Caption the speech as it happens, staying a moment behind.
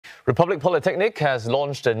Republic Polytechnic has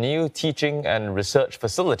launched a new teaching and research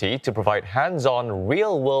facility to provide hands-on,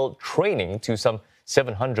 real-world training to some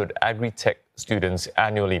 700 agri-tech students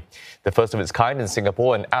annually. The first of its kind in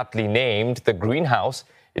Singapore and aptly named the Greenhouse,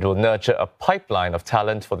 it will nurture a pipeline of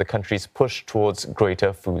talent for the country's push towards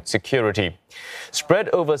greater food security. Spread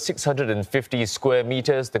over 650 square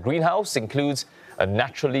meters, the Greenhouse includes a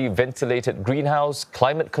naturally ventilated greenhouse,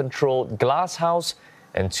 climate-controlled glasshouse,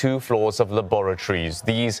 and 2 floors of laboratories.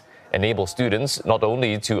 These enable students not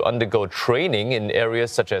only to undergo training in areas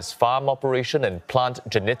such as farm operation and plant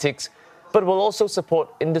genetics, but will also support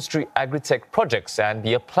industry agri-tech projects and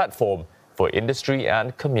be a platform for industry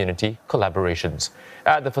and community collaborations.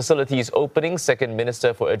 At the facility's opening, Second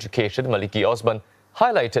Minister for Education Maliki Osman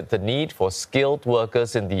highlighted the need for skilled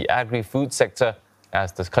workers in the agri-food sector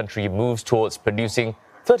as the country moves towards producing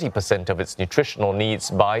 30% of its nutritional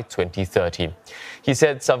needs by 2030. He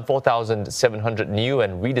said some 4,700 new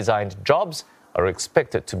and redesigned jobs are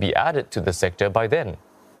expected to be added to the sector by then.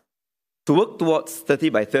 To work towards 30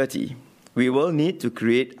 by 30, we will need to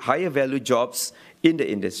create higher value jobs in the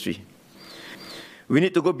industry. We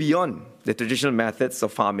need to go beyond the traditional methods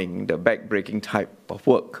of farming, the back-breaking type of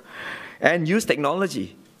work, and use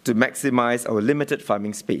technology to maximize our limited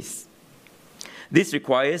farming space. This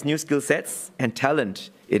requires new skill sets and talent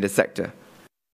in the sector.